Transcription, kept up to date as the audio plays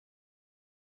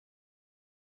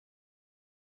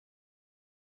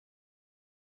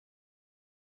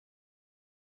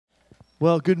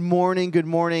Well, good morning,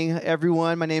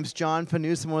 everyone. My name's John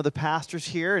Fanous. I'm one of the pastors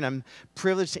here, and I'm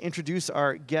privileged to introduce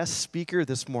our guest speaker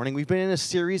this morning. We've been in a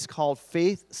series called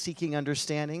Faith Seeking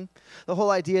Understanding. The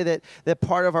whole idea that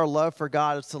part of our love for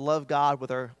God is to love God with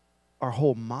our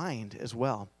whole mind as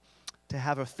well. To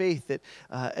have a faith that,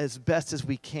 as best as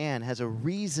we can, has a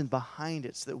reason behind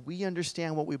it so that we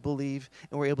understand what we believe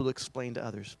and we're able to explain to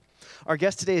others. Our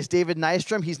guest today is David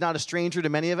Nystrom. He's not a stranger to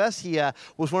many of us. He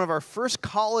was one of our first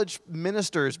college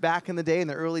ministers back in the day, in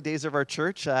the early days of our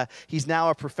church. He's now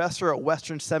a professor at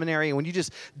Western Seminary. And would you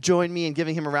just join me in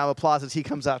giving him a round of applause as he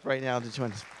comes up right now to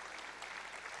join us?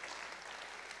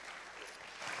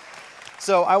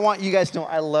 So I want you guys to know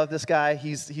I love this guy.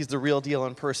 He's the real deal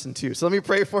in person too. So let me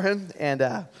pray for him,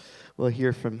 and we'll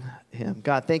hear from him.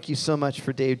 God, thank you so much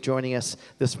for Dave joining us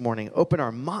this morning. Open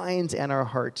our minds and our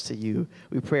hearts to you.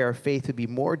 We pray our faith would be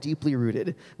more deeply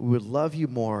rooted. We would love you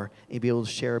more and be able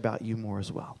to share about you more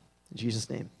as well. In Jesus'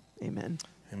 name, amen.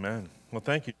 Amen. Well,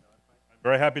 thank you. I'm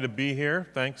very happy to be here.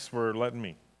 Thanks for letting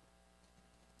me.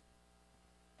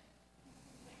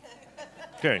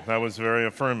 Okay, that was very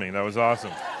affirming. That was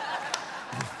awesome.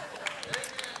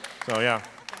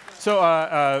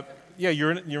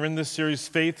 You're in this series,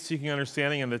 Faith Seeking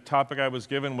Understanding, and the topic I was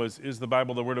given was, is the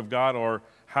Bible the Word of God, or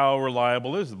how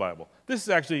reliable is the Bible? This is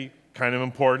actually kind of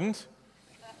important,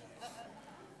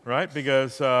 right?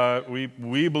 Because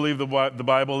we believe the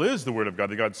Bible is the Word of God,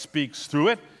 that God speaks through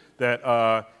it,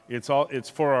 that it's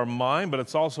for our mind, but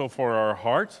it's also for our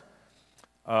heart.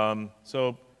 So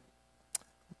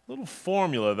a little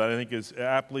formula that I think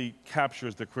aptly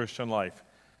captures the Christian life.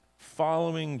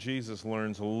 Following Jesus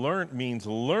means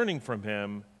learning from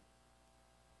him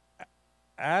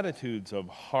attitudes of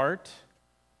heart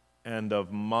and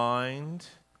of mind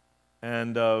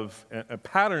and of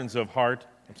patterns of heart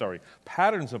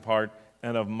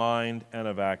and of mind and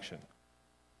of action.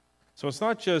 So it's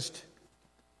not just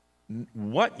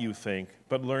what you think,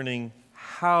 but learning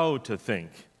how to think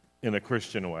in a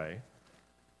Christian way.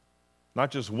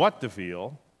 Not just what to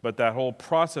feel, but that whole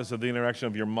process of the interaction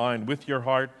of your mind with your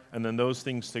heart, and then those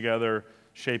things together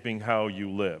shaping how you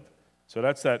live. So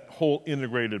that's that whole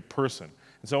integrated person.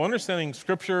 And so understanding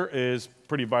Scripture is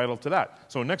pretty vital to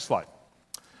that. So next slide.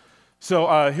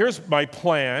 So here's my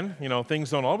plan. You know, things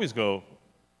don't always go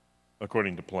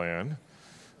according to plan.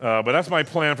 But that's my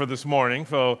plan for this morning.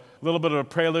 So a little bit of a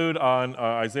prelude on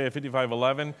Isaiah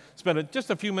 55:11. Spend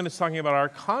just a few minutes talking about our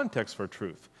context for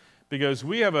truth. Because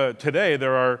today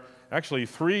there are actually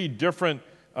three different,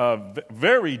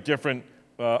 very different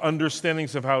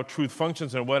understandings of how truth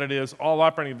functions and what it is, all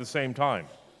operating at the same time.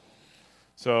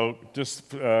 So just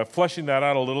fleshing that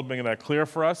out a little, making that clear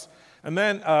for us. And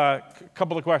then a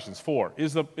couple of questions. 4,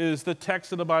 is the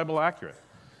text of the Bible accurate?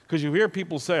 Because I heard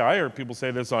people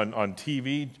say this on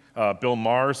TV. Bill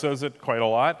Maher says it quite a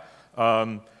lot.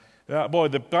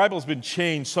 The Bible's been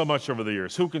changed so much over the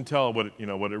years. Who can tell what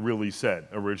it really said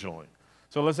originally?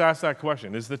 So let's ask that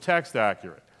question. Is the text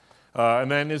accurate? And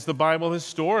then, is the Bible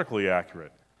historically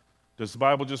accurate? Does the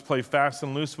Bible just play fast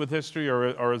and loose with history,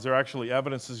 or is there actually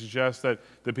evidence to suggest that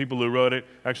the people who wrote it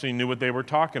actually knew what they were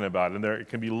talking about, and it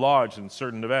can be lodged in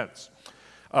certain events?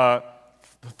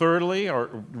 Thirdly,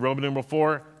 or Roman numeral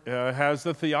 4, has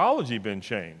the theology been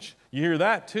changed? You hear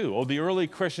that too. Oh, the early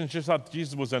Christians just thought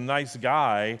Jesus was a nice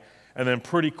guy, and then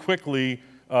pretty quickly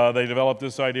they developed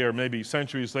this idea, or maybe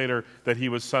centuries later, that he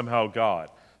was somehow God.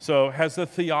 So has the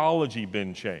theology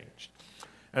been changed?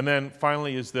 And then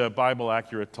finally, is the Bible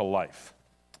accurate to life?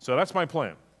 So that's my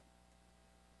plan.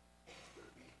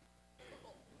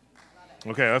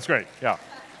 Okay, that's great, yeah.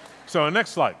 So next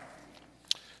slide.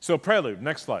 So prelude,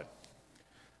 next slide.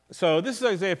 So this is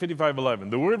Isaiah 55:11.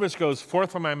 The word which goes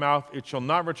forth from my mouth, it shall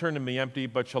not return to me empty,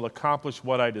 but shall accomplish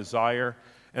what I desire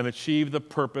and achieve the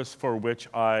purpose for which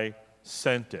I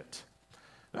sent it.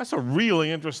 That's a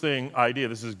really interesting idea.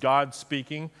 This is God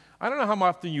speaking. I don't know how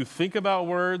often you think about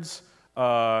words,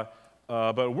 but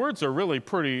words are really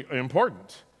pretty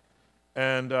important.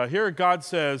 And here God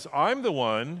says, I'm the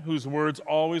one whose words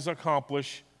always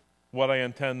accomplish what I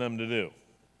intend them to do.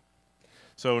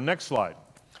 So next slide.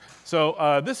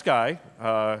 So this guy,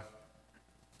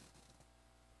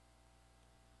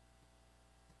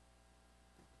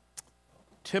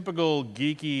 typical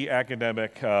geeky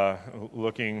academic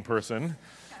looking person.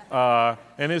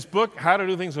 And his book, How to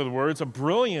Do Things with Words, a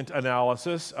brilliant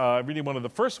analysis, really one of the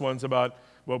first ones about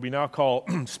what we now call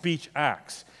speech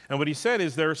acts. And what he said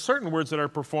is there are certain words that are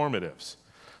performatives.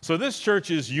 So this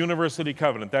church is University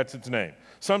Covenant, that's its name.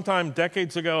 Sometime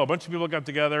decades ago, a bunch of people got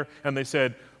together and they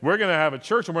said, we're going to have a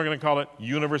church and we're going to call it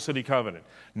University Covenant.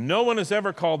 No one has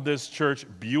ever called this church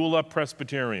Beulah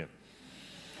Presbyterian.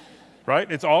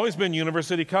 right? It's always been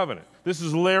University Covenant. This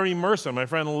is Larry Mercer, my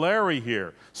friend Larry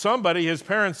here. Somebody, his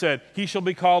parents said, he shall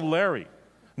be called Larry.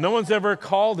 No one's ever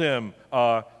called him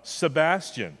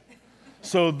Sebastian.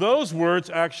 So those words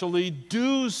actually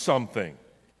do something.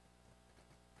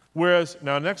 Whereas,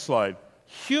 now next slide,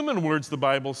 human words, the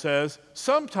Bible says,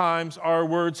 sometimes our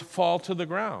words fall to the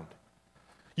ground.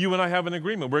 You and I have an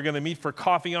agreement. We're going to meet for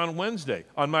coffee on Wednesday.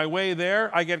 On my way there,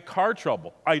 I get car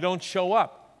trouble. I don't show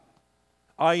up.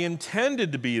 I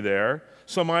intended to be there,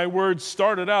 so my words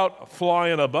started out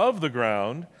flying above the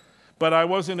ground, but I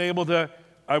wasn't able to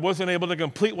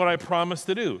complete what I promised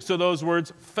to do. So those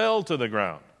words fell to the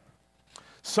ground.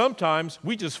 Sometimes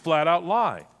we just flat out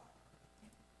lie.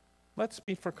 Let's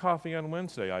meet for coffee on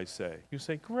Wednesday, I say. You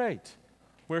say, great.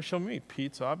 Where shall we meet?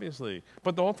 Pete's, obviously.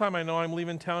 But the whole time I know I'm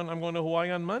leaving town, I'm going to Hawaii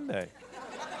on Monday.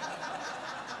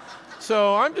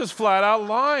 So I'm just flat out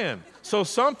lying. So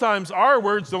sometimes our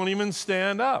words don't even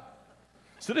stand up.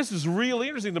 So this is really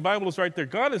interesting. The Bible is right there.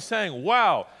 God is saying,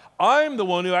 wow, I'm the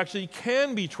one who actually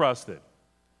can be trusted.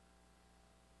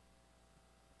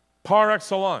 Par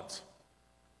excellence.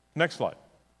 Next slide.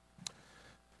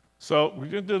 So we're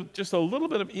going to do just a little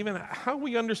bit of even how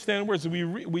we understand words. We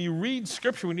read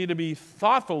Scripture. We need to be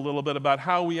thoughtful a little bit about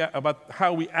how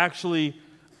we actually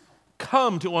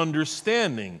come to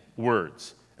understanding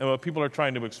words and what people are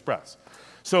trying to express.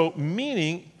 So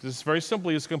meaning, this very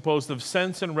simply is composed of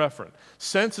sense and referent.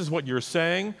 Sense is what you're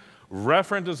saying.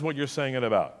 Referent is what you're saying it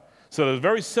about. So there's a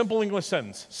very simple English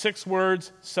sentence, 6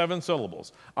 words, 7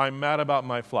 syllables. I'm mad about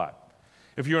my flat.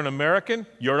 If you're an American,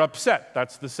 you're upset.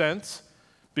 That's the sense.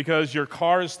 Because your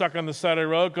car is stuck on the side of the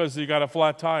road because you got a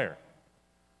flat tire.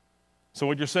 So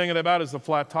what you're saying it about is the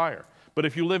flat tire. But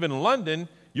if you live in London,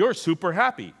 you're super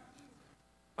happy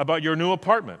about your new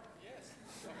apartment.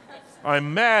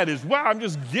 I'm mad is, wow, I'm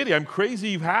just giddy. I'm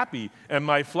crazy happy. And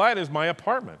my flat is my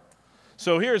apartment.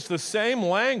 So here's the same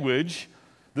language,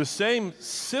 the same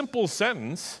simple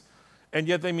sentence, and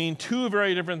yet they mean 2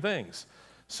 very different things.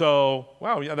 So,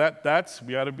 wow, yeah,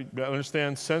 we got to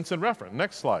understand sense and referent.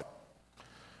 Next slide.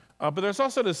 But there's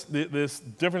also this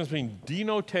difference between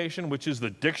denotation, which is the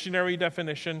dictionary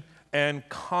definition, and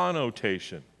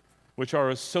connotation, which are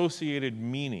associated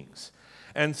meanings.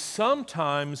 And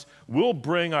sometimes we'll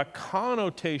bring a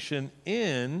connotation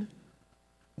in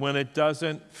when it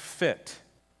doesn't fit.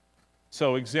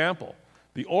 So, example,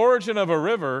 the origin of a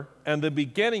river and the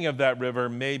beginning of that river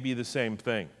may be the same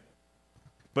thing.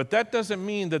 But that doesn't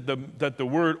mean that the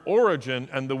word origin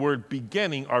and the word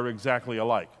beginning are exactly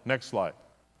alike. Next slide.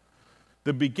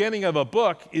 The beginning of a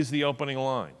book is the opening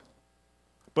line.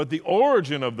 But the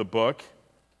origin of the book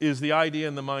is the idea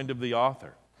in the mind of the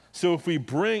author. So if we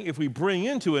bring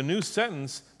into a new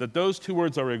sentence that those 2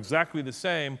 words are exactly the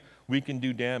same, we can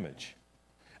do damage.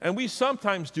 And we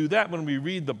sometimes do that when we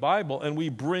read the Bible, and we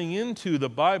bring into the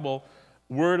Bible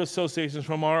word associations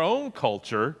from our own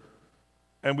culture,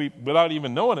 and without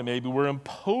even knowing it maybe, we're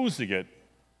imposing it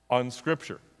on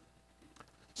Scripture.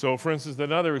 So, for instance,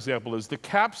 another example is the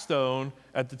capstone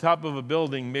at the top of a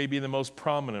building may be the most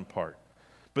prominent part.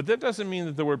 But that doesn't mean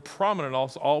that the word prominent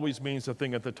also always means the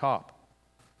thing at the top.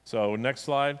 So, next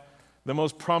slide. The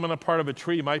most prominent part of a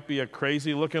tree might be a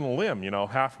crazy-looking limb,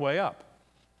 halfway up.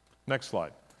 Next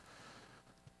slide.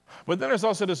 But then there's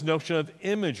also this notion of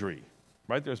imagery,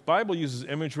 right? The Bible uses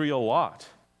imagery a lot,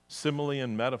 simile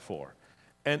and metaphor.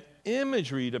 And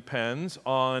imagery depends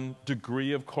on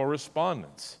degree of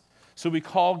correspondence. So we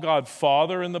call God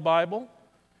Father in the Bible,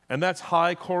 and that's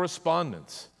high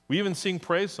correspondence. We even sing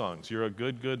praise songs. You're a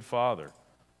good, good Father.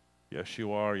 Yes,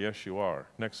 you are. Yes, you are.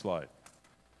 Next slide.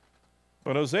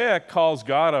 But Hosea calls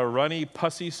God a runny,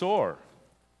 pussy sore.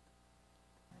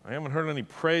 I haven't heard any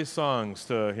praise songs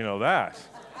to, that.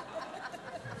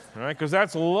 All right, because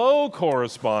that's low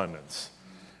correspondence.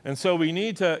 And so we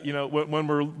need to, when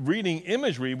we're reading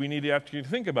imagery, we need to actually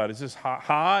think about, is this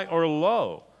high or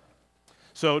low?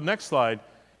 So next slide,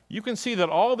 you can see that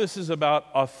all this is about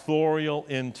authorial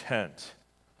intent.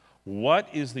 What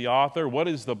is the author, what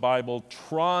is the Bible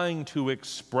trying to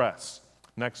express?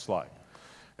 Next slide.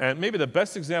 And maybe the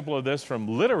best example of this from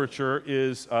literature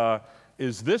is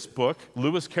this book,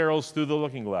 Lewis Carroll's Through the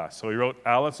Looking Glass. So he wrote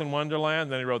Alice in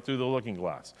Wonderland, then he wrote Through the Looking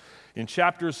Glass. In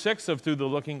chapter 6 of Through the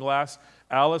Looking Glass,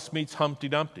 Alice meets Humpty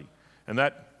Dumpty. And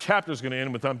that chapter is going to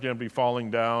end with Humpty Dumpty falling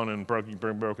down and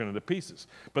broken into pieces.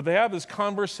 But they have this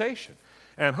conversation.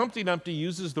 And Humpty Dumpty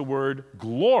uses the word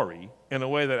glory in a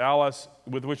way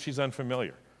with which she's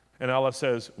unfamiliar. And Alice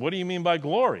says, what do you mean by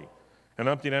glory? And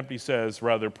Humpty Dumpty says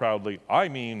rather proudly, I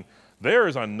mean,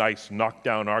 there's a nice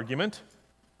knockdown argument.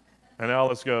 And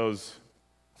Alice goes,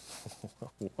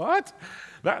 what?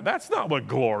 That's not what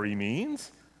glory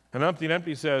means. And Humpty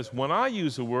Dumpty says, when I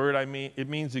use a word, it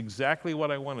means exactly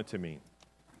what I want it to mean,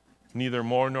 neither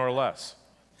more nor less.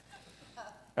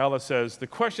 Alice says, the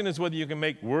question is whether you can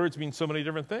make words mean so many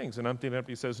different things. And Humpty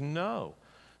Dumpty says, no.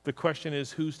 The question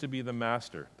is who's to be the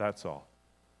master. That's all.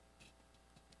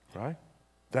 Right?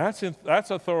 That's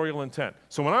authorial intent.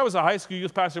 So when I was a high school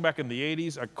youth pastor back in the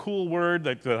 80s, a cool word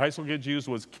that high school kids used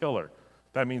was killer.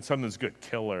 That means something's good.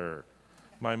 Killer.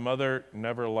 My mother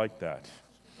never liked that.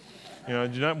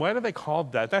 Why do they call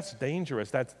that? That's dangerous.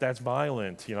 That's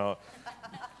violent.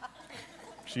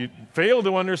 She failed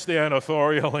to understand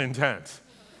authorial intent.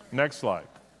 Next slide.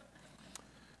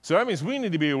 So that means we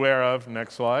need to be aware of,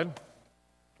 next slide,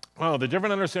 the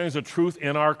different understandings of truth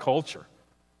in our culture.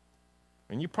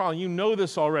 And you know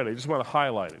this already. I just want to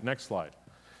highlight it. Next slide.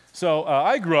 So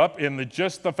I grew up in the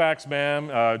just the facts,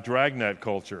 ma'am, dragnet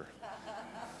culture.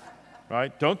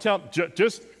 Right?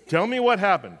 Just tell me what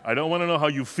happened. I don't want to know how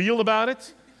you feel about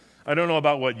it. I don't know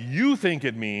about what you think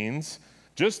it means.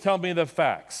 Just tell me the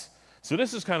facts. So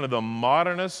this is kind of the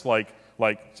modernist, like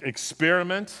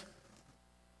experiment.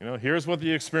 Here's what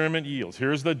the experiment yields.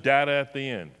 Here's the data at the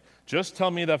end. Just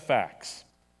tell me the facts.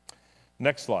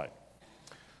 Next slide.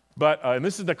 And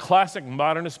this is the classic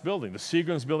modernist building, the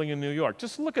Seagram's building in New York.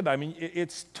 Just look at that. I mean,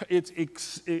 it's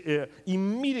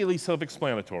immediately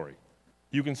self-explanatory.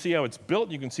 You can see how it's built.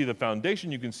 You can see the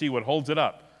foundation. You can see what holds it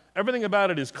up. Everything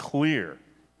about it is clear.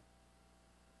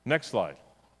 Next slide.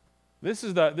 This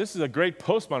is a great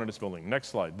postmodernist building. Next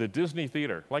slide. The Disney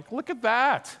Theater. Look at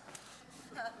that.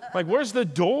 Where's the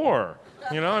door?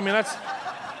 That's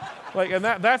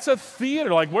that's a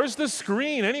theater. Where's the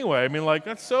screen anyway?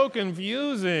 That's so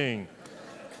confusing.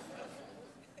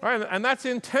 All right, and that's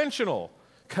intentional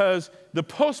because the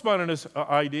postmodernist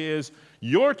idea is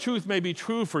your truth may be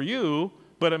true for you,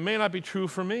 but it may not be true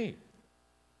for me.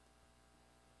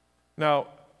 Now,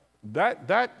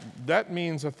 that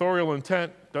means authorial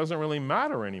intent doesn't really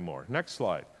matter anymore. Next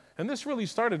slide. And this really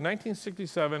started in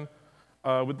 1967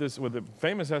 with a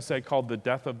famous essay called The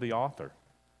Death of the Author.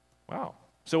 Wow.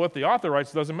 So what the author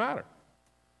writes doesn't matter.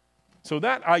 So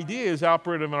that idea is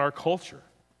operative in our culture.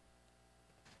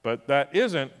 But that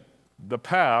isn't the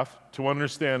path to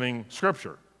understanding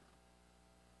Scripture.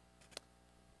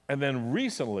 And then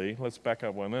recently, let's back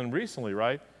up one, then recently,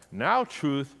 right, now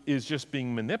truth is just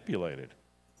being manipulated.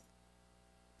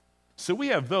 So we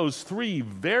have those three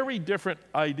very different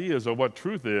ideas of what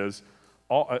truth is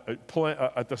all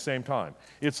at the same time.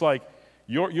 It's like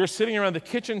you're sitting around the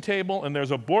kitchen table and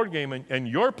there's a board game and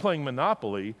you're playing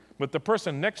Monopoly, but the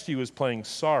person next to you is playing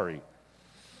Sorry.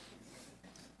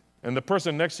 And the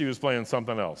person next to you is playing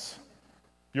something else.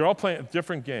 You're all playing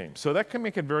different games. So that can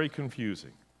make it very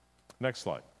confusing. Next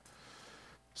slide.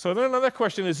 So then another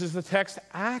question is the text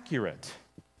accurate?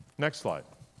 Next slide.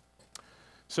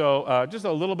 So just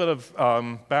a little bit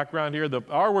of background here.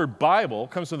 Our word Bible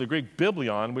comes from the Greek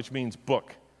biblion, which means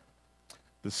book.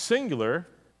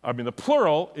 The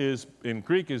plural in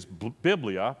Greek is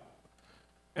biblia,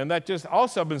 and that just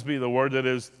also happens to be the word that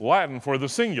is Latin for the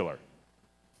singular.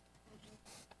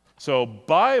 So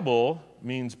Bible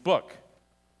means book.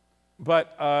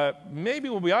 But maybe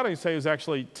what we ought to say is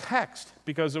actually text,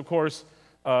 because of course,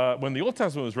 when the Old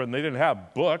Testament was written, they didn't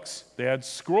have books, they had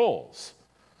scrolls.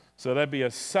 So that'd be a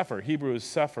sefer. Hebrew is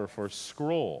sefer for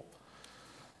scroll.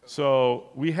 So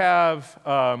we have,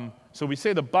 so we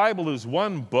say the Bible is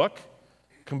one book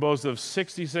composed of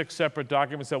 66 separate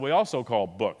documents that we also call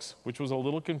books, which was a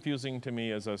little confusing to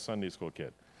me as a Sunday school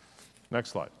kid. Next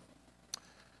slide.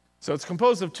 So it's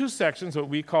composed of two sections, what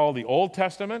we call the Old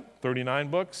Testament, 39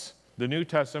 books, the New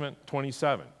Testament,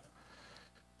 27.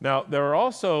 Now, there are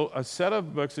also a set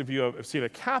of books, if you have seen a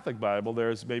Catholic Bible,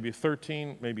 there's maybe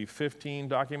 13, maybe 15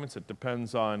 documents. It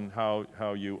depends on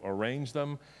how you arrange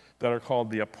them, that are called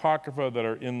the Apocrypha that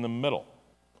are in the middle.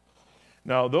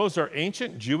 Now, those are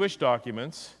ancient Jewish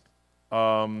documents,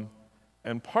 and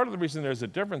part of the reason there's a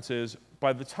difference is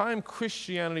by the time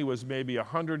Christianity was maybe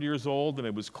 100 years old and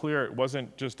it was clear it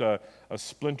wasn't just a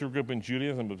splinter group in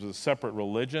Judaism, it was a separate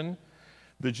religion,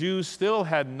 the Jews still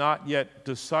had not yet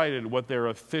decided what their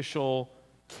official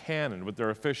canon, what their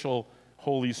official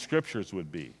holy scriptures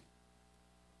would be.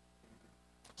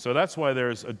 So that's why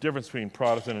there's a difference between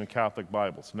Protestant and Catholic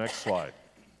Bibles. Next slide.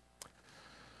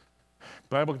 The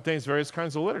Bible contains various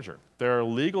kinds of literature. There are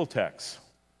legal texts.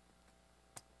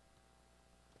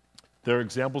 There are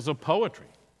examples of poetry.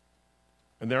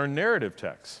 And there are narrative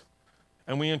texts.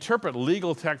 And we interpret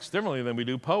legal texts differently than we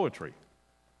do poetry.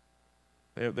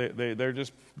 They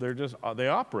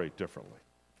operate differently.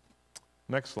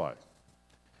 Next slide.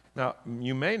 Now,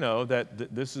 you may know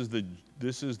that this is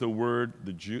the word,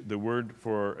 the word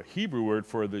for a Hebrew word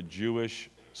for the Jewish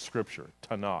Scripture,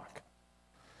 Tanakh.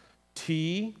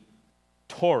 T,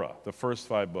 Torah, the first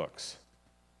 5 books.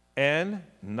 N,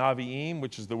 Naviim,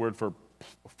 which is the word for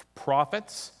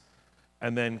prophets.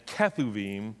 And then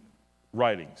Ketuvim,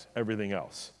 writings, everything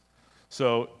else.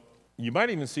 So you might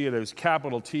even see it as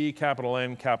capital T, capital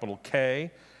N, capital K,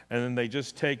 and then they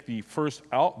just take the first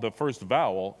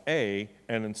vowel, A,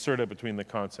 and insert it between the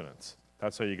consonants.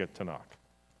 That's how you get Tanakh.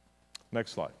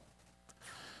 Next slide.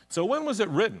 So when was it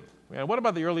written? And what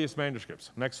about the earliest manuscripts?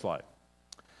 Next slide.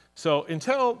 So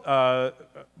until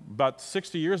about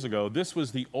 60 years ago, this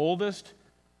was the oldest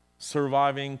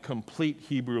surviving complete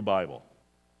Hebrew Bible.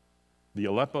 The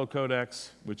Aleppo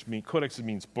Codex, which codex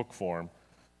means book form,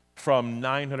 from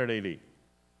 900 AD.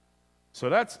 So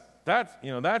that's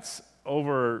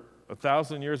over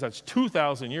 1,000 years. That's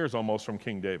 2,000 years almost from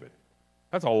King David.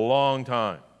 That's a long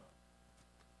time.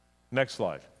 Next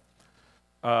slide.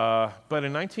 But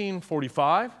in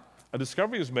 1945, a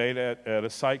discovery was made at a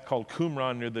site called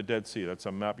Qumran near the Dead Sea. That's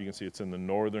a map you can see. It's in the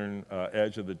northern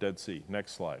edge of the Dead Sea.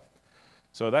 Next slide.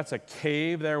 So that's a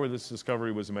cave there where this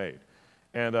discovery was made.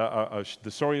 And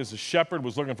the story is a shepherd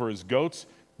was looking for his goats.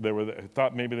 They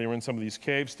thought maybe they were in some of these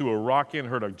caves, threw a rock in,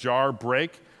 heard a jar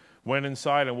break, went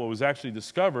inside, and what was actually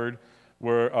discovered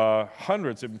were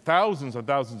hundreds and thousands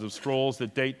of scrolls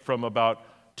that date from about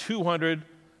 200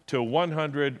 to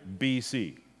 100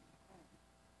 BC.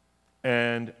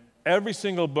 And every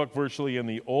single book virtually in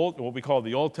the what we call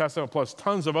the Old Testament, plus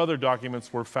tons of other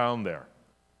documents were found there.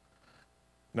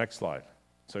 Next slide.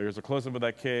 So here's a close-up of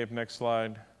that cave. Next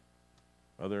slide.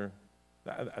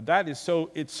 That is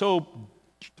it's so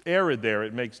arid there,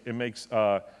 it makes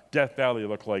Death Valley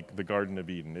look like the Garden of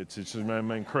Eden. It's just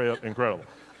incredible.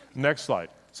 Next slide.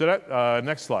 So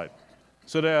next slide.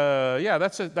 So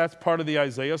that's part of the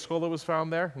Isaiah scroll that was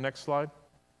found there. Next slide.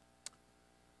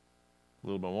 A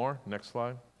little bit more. Next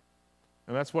slide.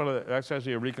 And that's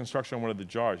actually a reconstruction of one of the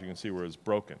jars. You can see where it's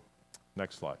broken.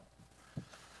 Next slide.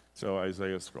 So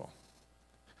Isaiah scroll.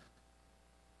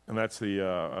 And that's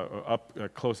the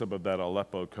close-up of that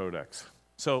Aleppo Codex.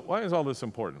 So why is all this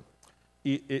important?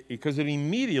 Because it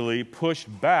immediately pushed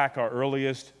back our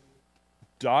earliest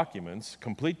documents,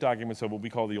 complete documents of what we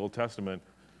call the Old Testament,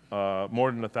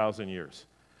 more than 1,000 years.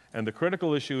 And the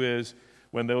critical issue is,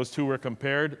 when those two were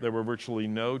compared, there were virtually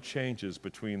no changes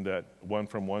between that one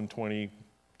from 120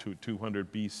 to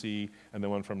 200 BC and the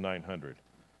one from 900.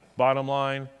 Bottom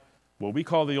line, what we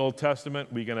call the Old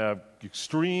Testament, we can have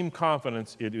extreme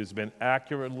confidence it has been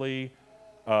accurately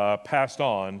passed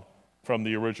on from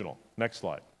the original. Next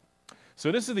slide.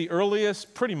 So this is the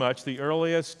earliest, pretty much the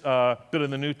earliest bit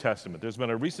of the New Testament. There's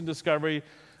been a recent discovery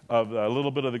of a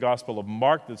little bit of the Gospel of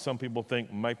Mark that some people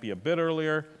think might be a bit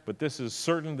earlier, but this is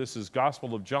certain. This is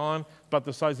Gospel of John, about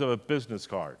the size of a business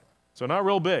card. So not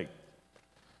real big.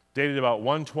 Dated about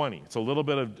 120. It's a little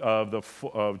bit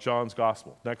of John's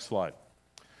Gospel. Next slide.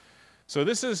 So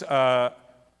this is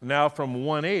now from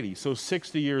 180, so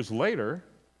 60 years later,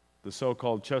 the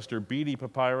so-called Chester Beatty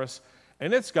Papyrus,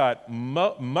 and it's got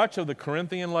much of the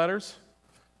Corinthian letters,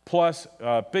 plus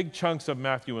big chunks of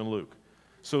Matthew and Luke.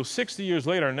 So 60 years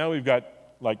later, now we've got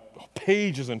like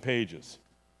pages and pages.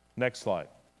 Next slide.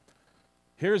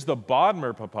 Here's the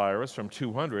Bodmer Papyrus from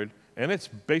 200, and it's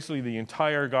basically the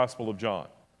entire Gospel of John.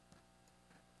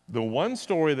 The one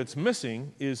story that's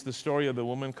missing is the story of the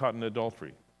woman caught in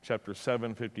adultery, chapter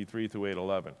 753 through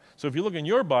 811. So if you look in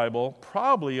your Bible,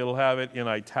 probably it'll have it in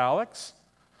italics,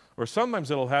 or sometimes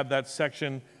it'll have that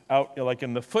section out like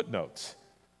in the footnotes.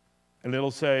 And it'll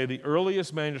say the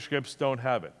earliest manuscripts don't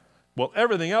have it. Well,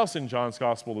 everything else in John's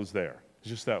Gospel is there. It's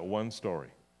just that one story.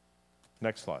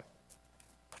 Next slide.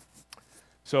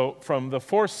 So from the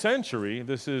 4th century,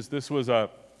 this was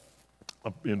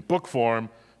in book form,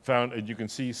 found, and you can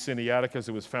see Sinaiticus.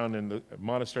 It was found in the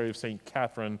monastery of St.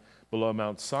 Catherine below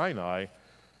Mount Sinai.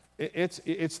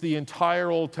 It's the entire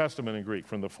Old Testament in Greek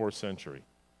from the 4th century.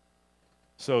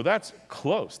 So that's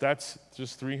close. That's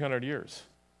just 300 years,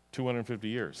 250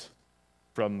 years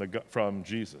from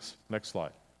Jesus. Next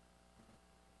slide.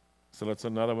 So that's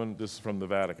another one. This is from the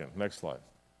Vatican. Next slide.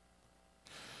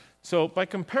 So by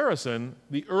comparison,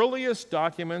 the earliest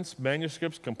documents,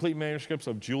 manuscripts, complete manuscripts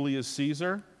of Julius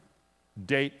Caesar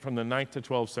date from the 9th to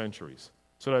 12th centuries.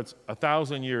 So that's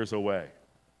 1,000 years away.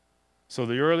 So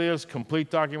the earliest complete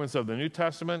documents of the New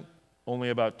Testament, only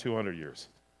about 200 years.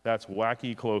 That's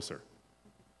wacky closer.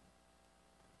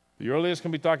 The earliest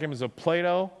complete documents of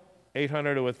Plato,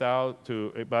 800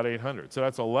 to about 800. So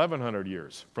that's 1,100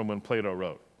 years from when Plato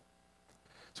wrote.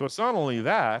 So it's not only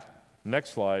that.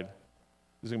 Next slide.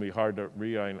 This is going to be hard to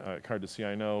read, hard to see,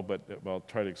 I know, but I'll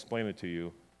try to explain it to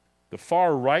you. The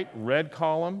far right red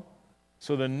column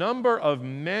So the number of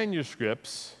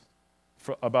manuscripts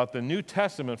about the New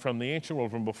Testament from the ancient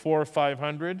world from before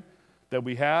 500 that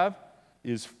we have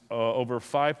is over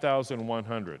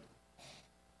 5,100.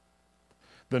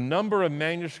 The number of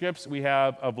manuscripts we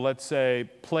have of, let's say,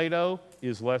 Plato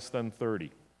is less than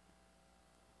 30.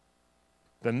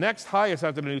 The next highest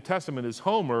after the New Testament is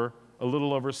Homer, a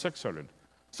little over 600.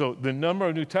 So the number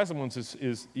of New Testaments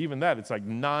is even that. It's like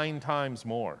 9 times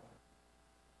more.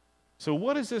 So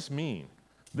what does this mean?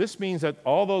 This means that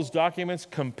all those documents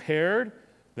compared,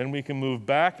 then we can move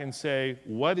back and say,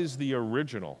 what is the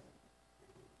original?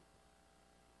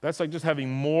 That's like just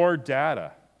having more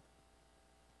data.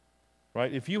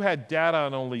 Right? If you had data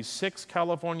on only 6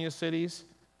 California cities,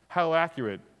 how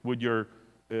accurate would your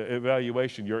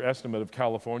evaluation, your estimate of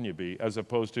California be, as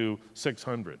opposed to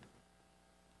 600? Does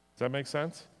that make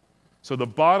sense? So the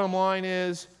bottom line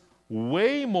is,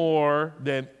 way more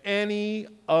than any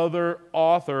other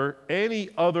author, any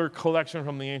other collection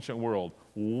from the ancient world,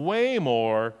 way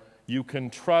more, you can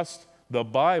trust the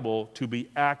Bible to be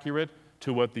accurate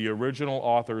to what the original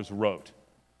authors wrote. Does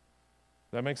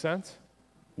that make sense?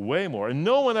 Way more. And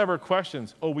no one ever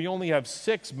questions, oh, we only have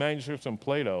 6 manuscripts from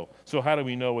Plato, so how do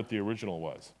we know what the original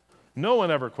was? No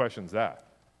one ever questions that.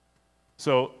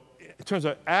 So in terms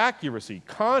of accuracy,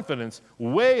 confidence,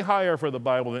 way higher for the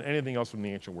Bible than anything else from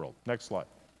the ancient world. Next slide.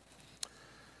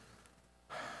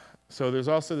 So there's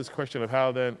also this question of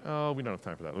how then, oh, we don't have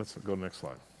time for that. Let's go to the next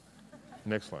slide.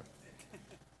 Next slide.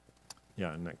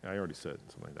 Yeah, I already said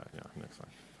something like that. Yeah, next slide.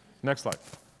 Next slide.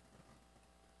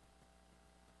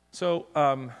 So,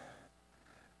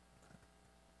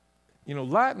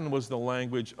 Latin was the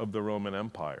language of the Roman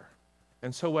Empire.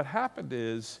 And so what happened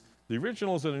is the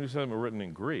originals of the New Testament were written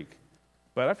in Greek.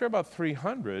 But after about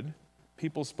 300,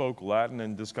 people spoke Latin,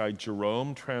 and this guy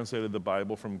Jerome translated the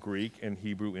Bible from Greek and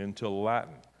Hebrew into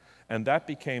Latin. And that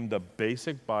became the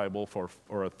basic Bible for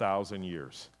 1,000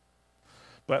 years.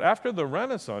 But after the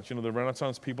Renaissance, the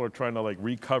Renaissance people are trying to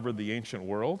recover the ancient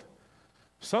world.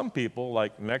 Some people,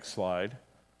 next slide,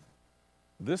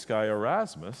 this guy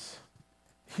Erasmus,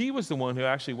 he was the one who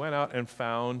actually went out and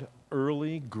found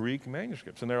early Greek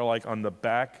manuscripts. And they're on the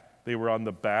back, they were on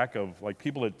the back of,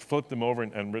 people had flipped them over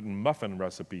and written muffin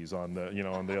recipes on the,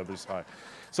 on the other side.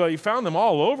 So he found them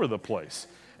all over the place.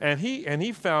 And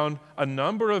he found a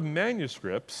number of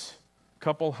manuscripts, a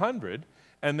couple hundred,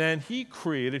 and then he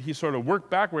sort of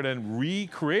worked backward and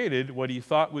recreated what he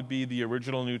thought would be the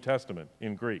original New Testament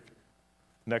in Greek.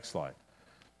 Next slide.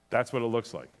 That's what it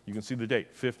looks like. You can see the date,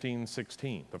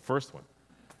 1516, the first one.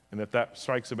 And if that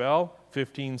strikes a bell,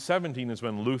 1517 is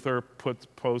when Luther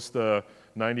posts the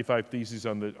 95 Theses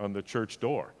on the church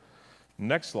door.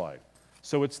 Next slide.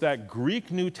 So it's that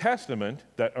Greek New Testament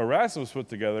that Erasmus put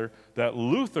together that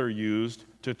Luther used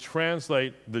to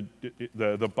translate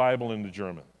the Bible into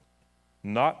German.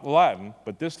 Not Latin,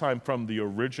 but this time from the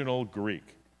original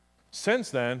Greek. Since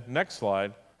then, next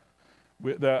slide,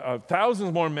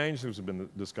 thousands more manuscripts have been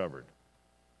discovered.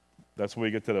 That's when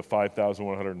we get to the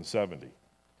 5,170.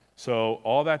 So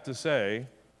all that to say,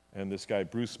 and this guy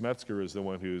Bruce Metzger is the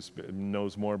one who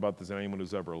knows more about this than anyone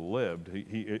who's ever lived.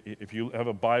 If you have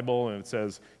a Bible and it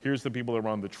says, here's the people that are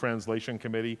on the translation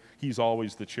committee, he's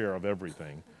always the chair of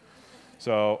everything.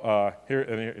 So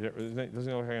doesn't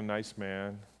he look like a nice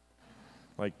man?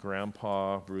 Like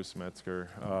Grandpa Bruce Metzger.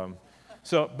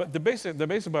 But the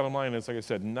basic bottom line is, like I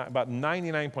said, about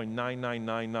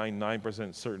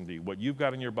 99.99999% certainty. What you've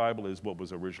got in your Bible is what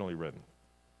was originally written.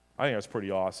 I think that's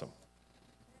pretty awesome.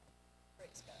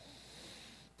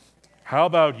 How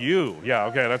about you? Yeah,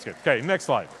 okay, that's good. Okay, next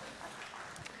slide.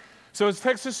 So is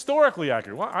text historically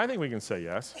accurate? Well, I think we can say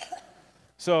yes.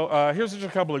 So here's just a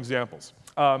couple examples.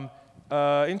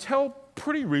 Until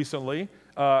pretty recently,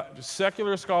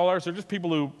 secular scholars, or just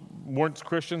people who weren't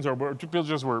Christians or people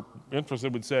just were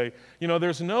interested, would say,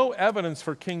 there's no evidence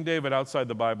for King David outside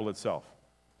the Bible itself.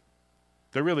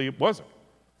 There really wasn't.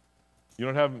 You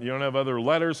don't have other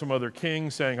letters from other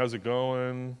kings saying, how's it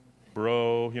going,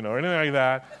 bro, anything like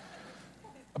that.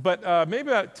 But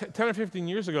maybe about 10 or 15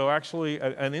 years ago, actually,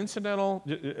 an incidental,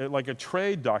 like a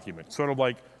trade document, sort of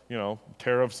like,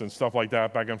 tariffs and stuff like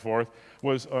that back and forth,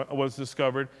 was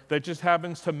discovered that just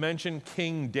happens to mention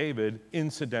King David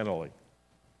incidentally.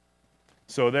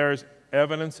 So there's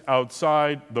evidence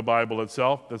outside the Bible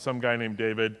itself that some guy named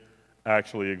David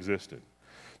actually existed.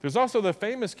 There's also the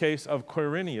famous case of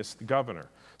Quirinius, the governor.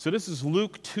 So this is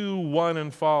Luke 2:1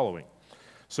 and following.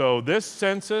 So this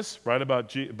census, right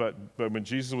about but when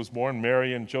Jesus was born,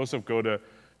 Mary and Joseph go to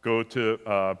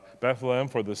Bethlehem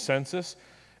for the census.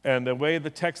 And the way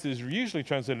the text is usually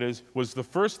translated was the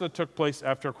first that took place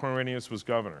after Quirinius was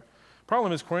governor.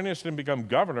 Problem is, Quirinius didn't become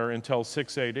governor until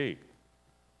 6 AD.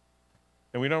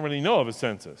 And we don't really know of a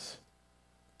census.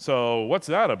 So what's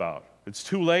that about? It's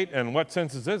too late, and what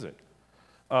census is it?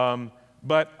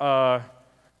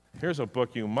 Here's a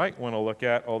book you might want to look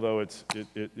at, although it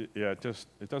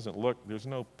doesn't look, there's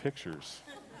no pictures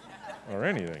or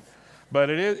anything. But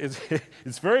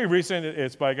it's very recent.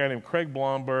 It's by a guy named Craig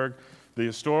Blomberg, The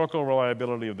Historical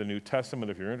Reliability of the New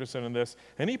Testament, if you're interested in this.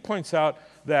 And he points out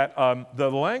that the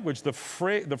language, the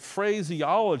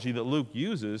phraseology that Luke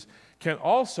uses can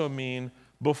also mean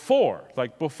before,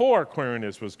 like before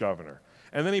Quirinius was governor.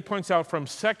 And then he points out from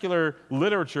secular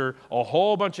literature a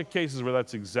whole bunch of cases where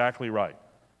that's exactly right.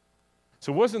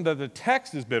 So it wasn't that the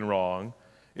text has been wrong,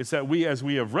 it's that we, as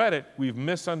we have read it, we've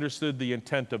misunderstood the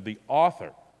intent of the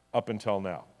author up until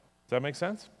now. Does that make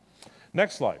sense?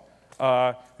 Next slide.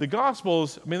 The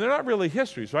Gospels, I mean, they're not really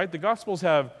histories, right? The Gospels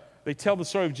they tell the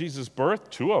story of Jesus'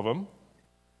 birth, 2 of them,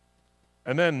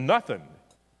 and then nothing.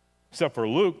 Except for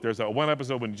Luke, there's that one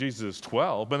episode when Jesus is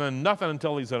 12, but then nothing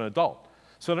until he's an adult.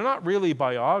 So they're not really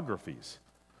biographies.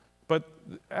 But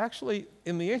actually,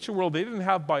 in the ancient world, they didn't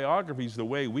have biographies the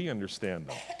way we understand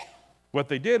them. What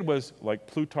they did was, like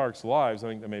Plutarch's Lives, I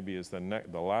think that maybe is the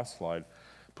last slide.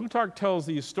 Plutarch tells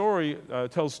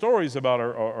stories about,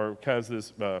 or has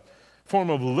this form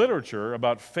of literature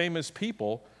about famous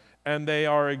people, and they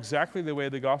are exactly the way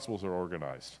the Gospels are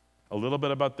organized. A little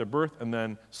bit about their birth, and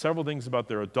then several things about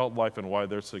their adult life and why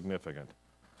they're significant.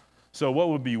 So what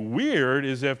would be weird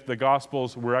is if the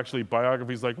Gospels were actually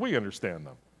biographies like we understand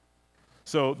them.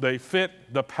 So they fit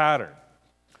the pattern.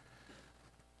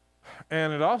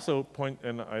 And I'd also point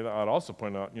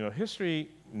out, history,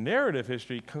 narrative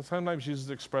history, sometimes uses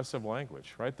expressive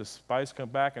language, right? The spies come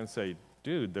back and say,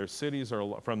 dude, their cities are,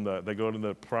 they go to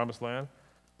the promised land.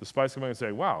 The spies come back and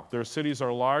say, wow, their cities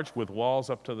are large with walls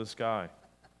up to the sky.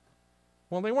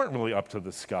 Well, they weren't really up to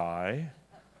the sky,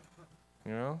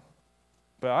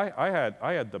 But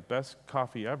I had the best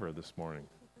coffee ever this morning.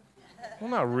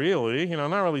 Well, not really,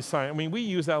 not really science. I mean, we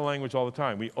use that language all the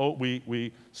time.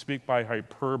 We speak by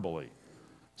hyperbole.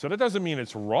 So that doesn't mean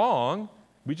it's wrong.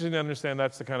 We just need to understand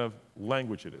that's the kind of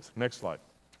language it is. Next slide.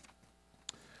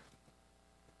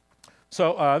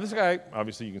 So this guy,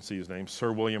 obviously you can see his name,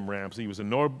 Sir William Ramsay. He was a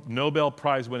Nobel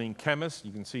Prize-winning chemist.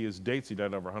 You can see his dates. He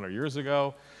died over 100 years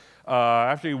ago.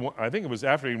 I think it was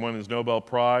after he won his Nobel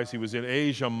Prize. He was in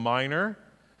Asia Minor.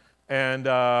 And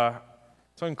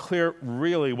it's unclear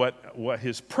really what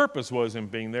his purpose was in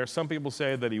being there. Some people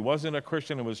say that he wasn't a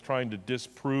Christian and was trying to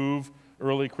disprove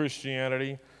early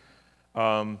Christianity.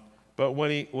 But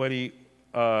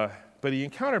he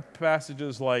encountered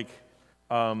passages like,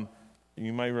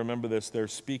 you might remember this, they're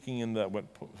speaking in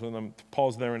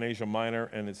Paul's there in Asia Minor,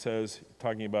 and it says,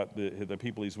 talking about the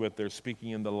people he's with, they're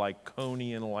speaking in the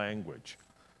Lycaonian language.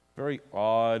 Very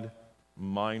odd,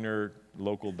 minor,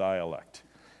 local dialect.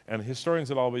 And historians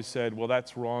had always said, well,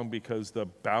 that's wrong because the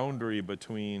boundary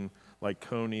between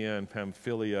Lycaonia and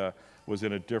Pamphylia was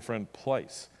in a different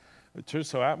place. It just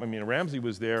so happened, Ramsay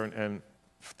was there and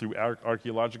through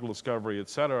archaeological discovery,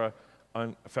 etc.,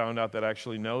 found out that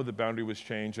actually, no, the boundary was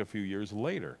changed a few years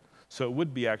later. So it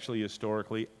would be actually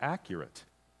historically accurate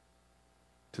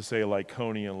to say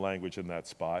Lycaonian language in that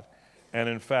spot. And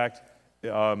in fact,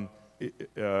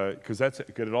 because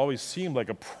it always seemed like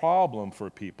a problem for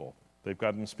people. They've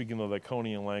got them speaking the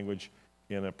Lycaonian language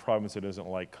in a province that isn't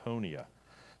Lycaonia.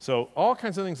 So all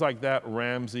kinds of things like that,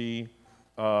 Ramsay,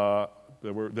 that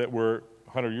were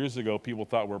 100 years ago, people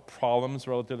thought were problems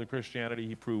relative to Christianity,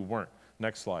 he proved weren't.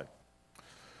 Next slide.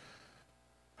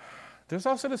 There's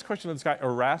also this question of this guy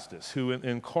Erastus, who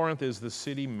in Corinth is the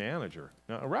city manager.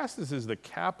 Now, Erastus is the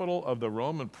capital of the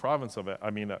Roman province of,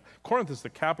 Corinth is the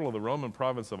capital of the Roman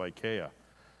province of Achaia.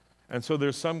 And so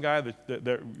there's some guy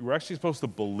that we're actually supposed to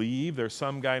believe, there's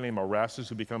some guy named Erastus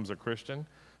who becomes a Christian.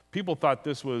 People thought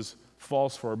this was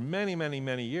false for many, many,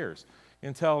 many years,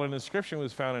 until an inscription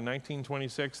was found in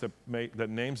 1926 that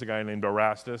names a guy named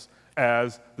Erastus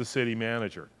as the city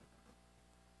manager.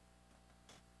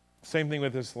 Same thing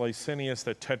with this Licinius,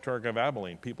 the tetrarch of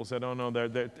Abilene. People said, oh no,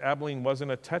 Abilene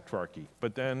wasn't a tetrarchy.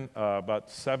 But then about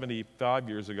 75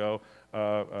 years ago,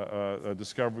 a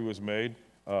discovery was made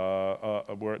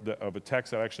of a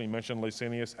text that actually mentioned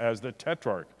Licinius as the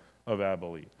tetrarch of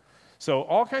Abilene. So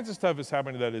all kinds of stuff is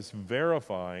happening that is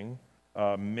verifying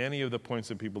many of the points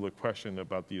that people have questioned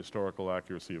about the historical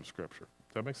accuracy of Scripture.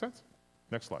 Does that make sense?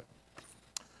 Next slide.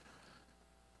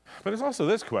 But there's also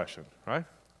this question, right?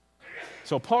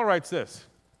 So Paul writes this.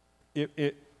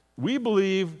 We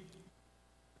believe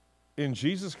in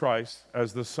Jesus Christ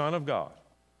as the Son of God,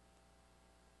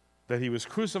 that he was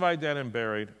crucified, dead, and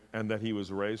buried, and that he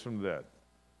was raised from the dead.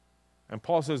 And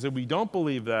Paul says if we don't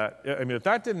believe that, I mean, if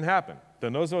that didn't happen,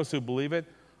 then those of us who believe it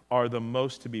are the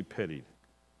most to be pitied.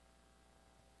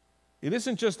 It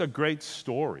isn't just a great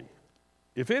story.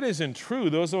 If it isn't true,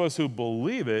 those of us who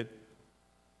believe it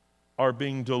are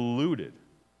being deluded.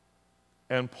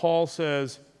 And Paul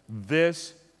says,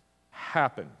 this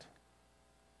happened.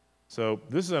 So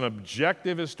this is an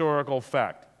objective historical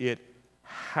fact. It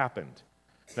happened.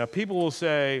 Now, people will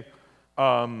say,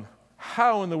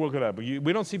 how in the world could that happen?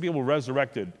 We don't see people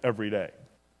resurrected every day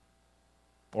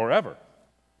or ever.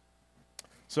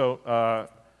 So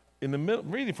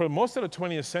really, for most of the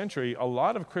 20th century, a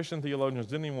lot of Christian theologians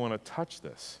didn't even want to touch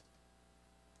this.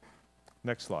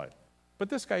 Next slide. But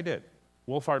this guy did.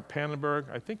 Wolfhart Pannenberg,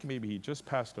 I think maybe he just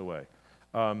passed away.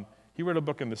 He wrote a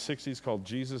book in the 60s called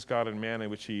Jesus, God, and Man, in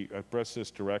which he addressed this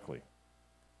directly.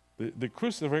 The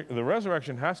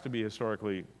resurrection has to be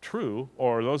historically true,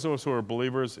 or those of us who are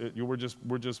believers, we're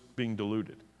just being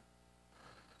deluded.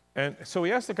 And so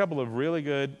he asked a couple of really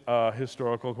good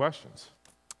historical questions.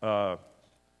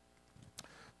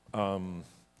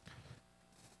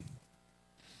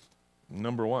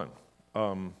 Number one,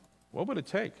 what would it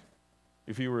take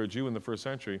if you were a Jew in the first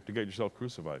century to get yourself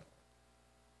crucified?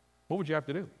 What would you have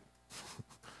to do?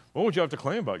 What would you have to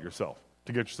claim about yourself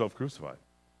to get yourself crucified?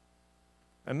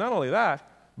 And not only that,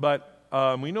 but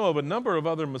we know of a number of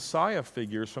other Messiah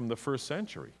figures from the first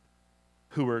century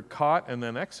who were caught and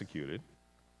then executed.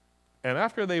 And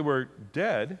after they were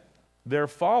dead, their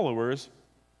followers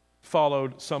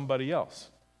followed somebody else.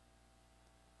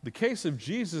 The case of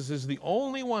Jesus is the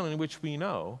only one in which we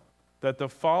know that the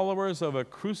followers of a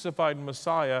crucified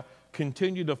Messiah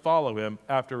continue to follow him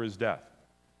after his death.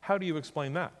 How do you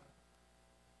explain that?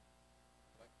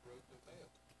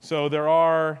 So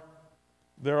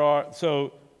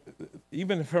so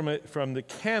even from the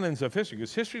canons of history,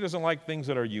 because history doesn't like things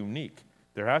that are unique,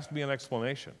 there has to be an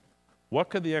explanation. What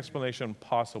could the explanation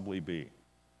possibly be?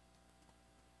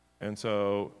 And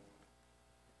so,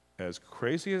 as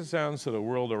crazy as it sounds to the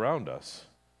world around us,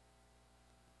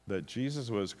 that Jesus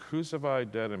was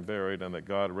crucified, dead, and buried, and that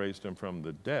God raised him from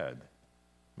the dead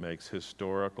makes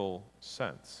historical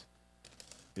sense.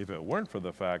 If it weren't for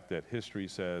the fact that history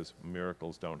says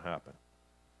miracles don't happen.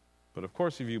 But of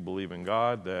course, if you believe in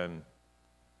God, then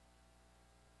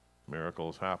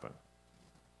miracles happen.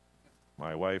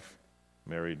 My wife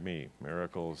married me.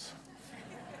 Miracles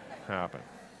happen.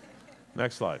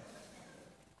 Next slide.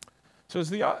 So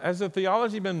has the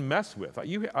theology been messed with?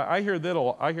 I hear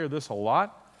this a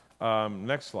lot.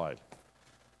 Next slide.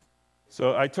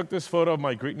 So I took this photo of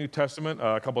my Greek New Testament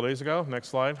a couple days ago. Next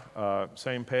slide.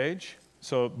 Same page.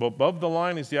 So above the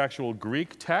line is the actual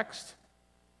Greek text.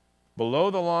 Below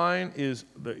the line is,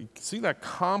 see that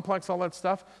complex, all that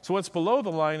stuff? So what's below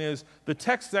the line is the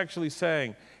text is actually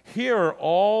saying, here are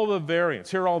all the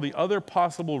variants. Here are all the other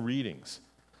possible readings.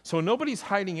 So nobody's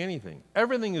hiding anything.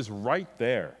 Everything is right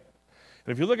there.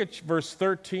 And if you look at verse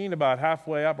 13, about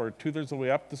halfway up or 2/3 of the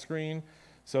way up the screen,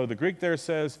 so the Greek there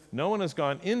says, no one has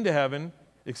gone into heaven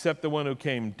except the one who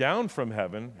came down from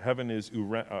heaven. Heaven is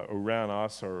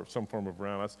Uranos, or some form of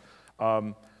Uranos,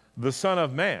 the Son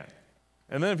of Man.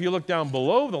 And then if you look down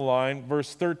below the line,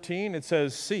 verse 13, it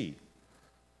says see.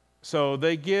 So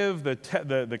they give,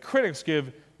 the critics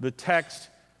give the text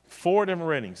 4 different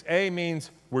ratings. A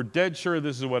means we're dead sure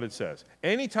this is what it says.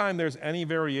 Anytime there's any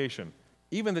variation,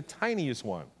 even the tiniest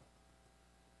one,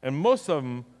 and most of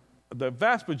them, the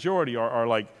vast majority are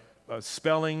like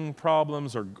spelling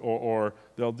problems, or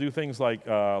they'll do things like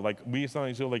we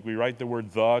sometimes do, like we write the word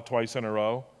the twice in a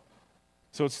row.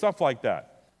 So it's stuff like that.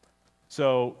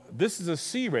 So this is a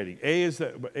C rating. A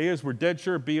is we're dead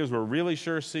sure. B is we're really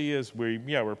sure. C is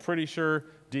we're pretty sure.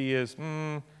 D is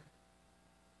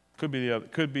could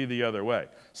be the other way.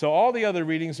 So all the other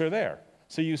readings are there.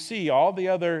 So you see all the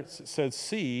other says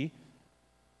C,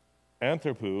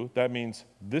 anthropou. That means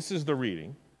this is the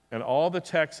reading, and all the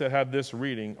texts that have this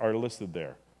reading are listed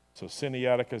there. So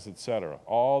Sinaiticus, etc.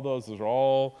 All those are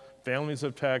all families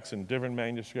of texts and different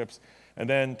manuscripts. And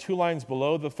then 2 lines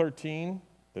below the 13.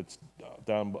 That's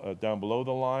down below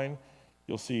the line,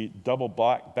 you'll see double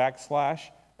backslash,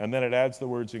 and then it adds the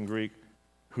words in Greek,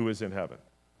 who is in heaven.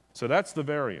 So that's the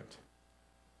variant.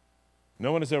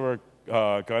 No one has ever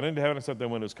gone into heaven except the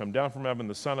one who's come down from heaven,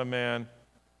 the Son of Man,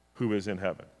 who is in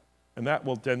heaven. And that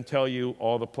will then tell you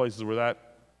all the places where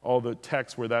all the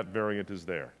texts where that variant is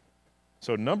there.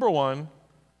 So number 1,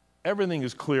 everything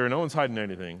is clear, no one's hiding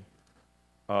anything.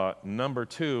 Number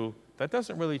 2, that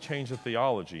doesn't really change the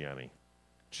theology any.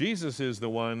 Jesus is the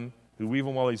one who,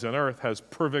 even while he's on earth, has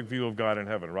perfect view of God in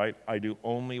heaven, right? I do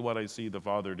only what I see the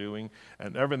Father doing,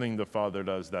 and everything the Father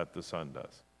does, that the Son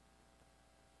does.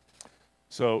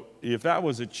 So if that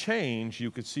was a change,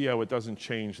 you could see how it doesn't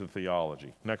change the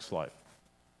theology. Next slide.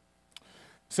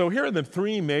 So here are the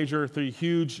three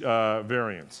huge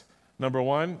variants. Number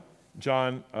one,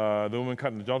 John, the woman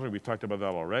caught in adultery, we've talked about that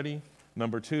already.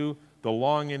 Number two, the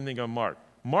long ending of Mark.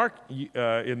 Mark,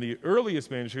 in the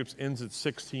earliest manuscripts, ends at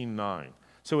 16:9.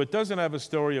 So it doesn't have a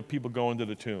story of people going to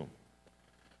the tomb.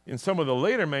 In some of the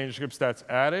later manuscripts, that's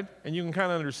added, and you can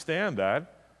kind of understand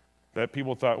that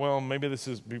people thought, well, maybe this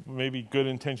is maybe good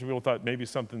intention. People thought maybe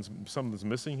something's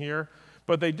missing here.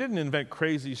 But they didn't invent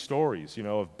crazy stories,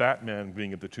 of Batman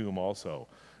being at the tomb also,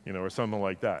 or something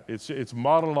like that. It's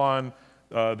modeled on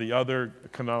the other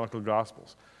canonical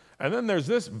Gospels. And then there's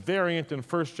this variant in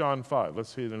 1 John 5. Let's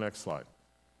see the next slide.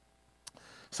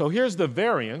 So here's the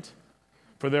variant.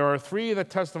 For there are three that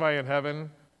testify in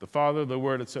heaven, the Father, the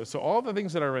Word, etc. So all the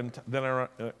things that are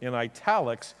in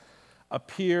italics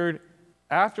appeared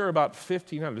after about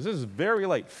 1500. This is very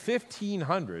late,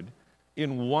 1500,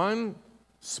 in one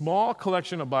small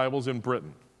collection of Bibles in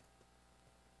Britain.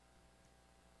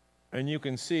 And you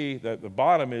can see that the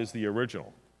bottom is the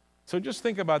original. So just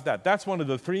think about that. That's one of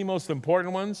the three most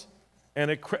important ones,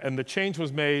 and the change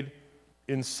was made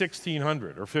in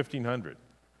 1600 or 1500.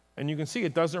 And you can see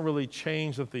it doesn't really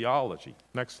change the theology.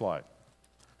 Next slide.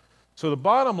 So the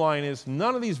bottom line is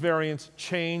none of these variants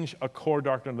change a core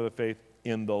doctrine of the faith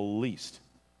in the least.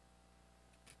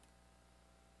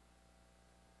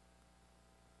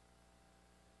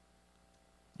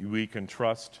 We can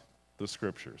trust the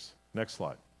Scriptures. Next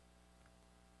slide.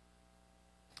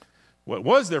 What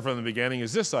was there from the beginning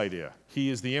is this idea. He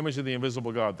is the image of the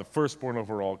invisible God, the firstborn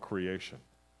over all creation.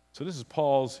 So this is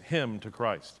Paul's hymn to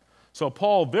Christ. So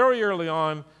Paul, very early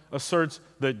on, asserts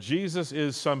that Jesus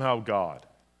is somehow God.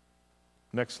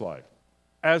 Next slide.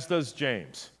 As does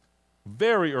James,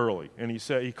 very early, and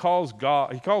he calls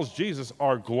Jesus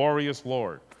our glorious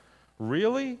Lord.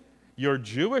 Really? You're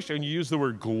Jewish and you use the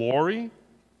word glory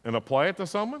and apply it to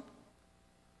someone?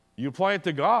 You apply it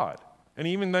to God. And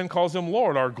he even then calls him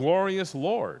Lord, our glorious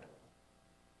Lord.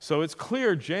 So it's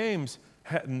clear James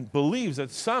believes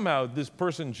that somehow this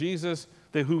person, Jesus,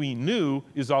 who he knew,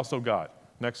 is also God.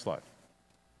 Next slide.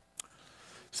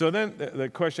 So then the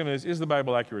question is the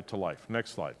Bible accurate to life?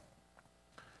 Next slide.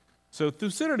 So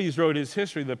Thucydides wrote his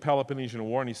history of the Peloponnesian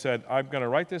War, and he said, I'm going to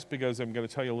write this because I'm going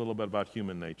to tell you a little bit about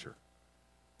human nature.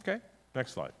 Okay,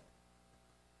 next slide.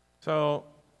 So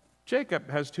Jacob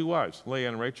has two wives, Leah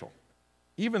and Rachel,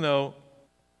 even though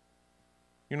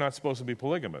you're not supposed to be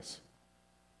polygamous.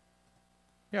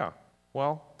 Yeah,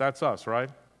 well, that's us, right?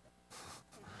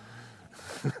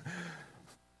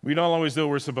 We don't always do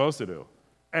what we're supposed to do.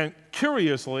 And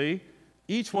curiously,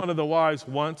 each one of the wives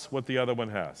wants what the other one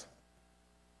has.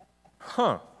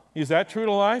 Huh, is that true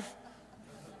to life?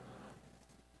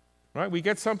 Right, we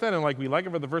get something and we like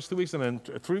it for the first 2 weeks, and then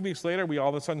 3 weeks later, we all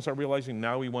of a sudden start realizing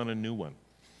now we want a new one.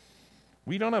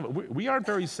 We aren't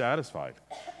very satisfied.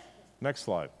 Next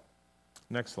slide.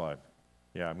 Next slide.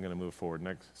 Yeah, I'm going to move forward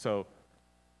next. So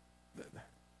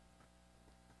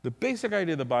the basic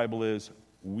idea of the Bible is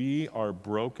we are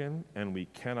broken and we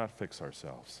cannot fix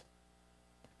ourselves.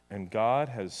 And God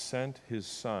has sent his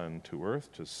Son to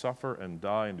earth to suffer and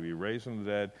die and to be raised from the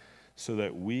dead so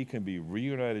that we can be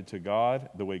reunited to God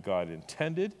the way God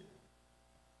intended.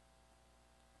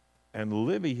 And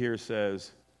Livy here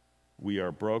says we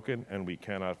are broken and we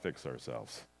cannot fix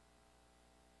ourselves.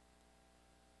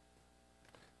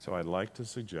 So I'd like to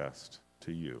suggest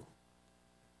to you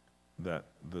that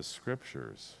the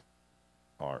Scriptures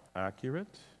are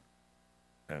accurate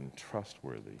and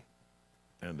trustworthy,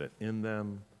 and that in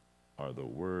them are the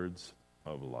words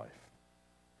of life.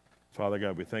 Father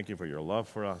God, we thank you for your love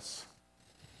for us,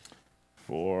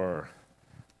 for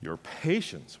your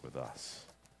patience with us,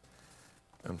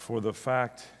 and for the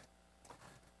fact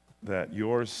that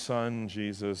your Son,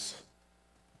 Jesus,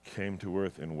 came to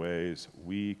earth in ways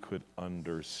we could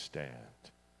understand.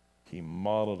 He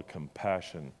modeled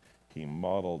compassion, he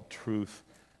modeled truth,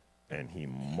 and he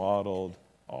modeled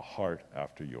a heart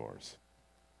after yours.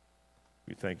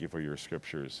 We thank you for your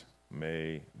Scriptures.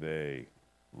 May they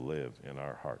live in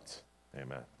our hearts.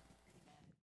 Amen.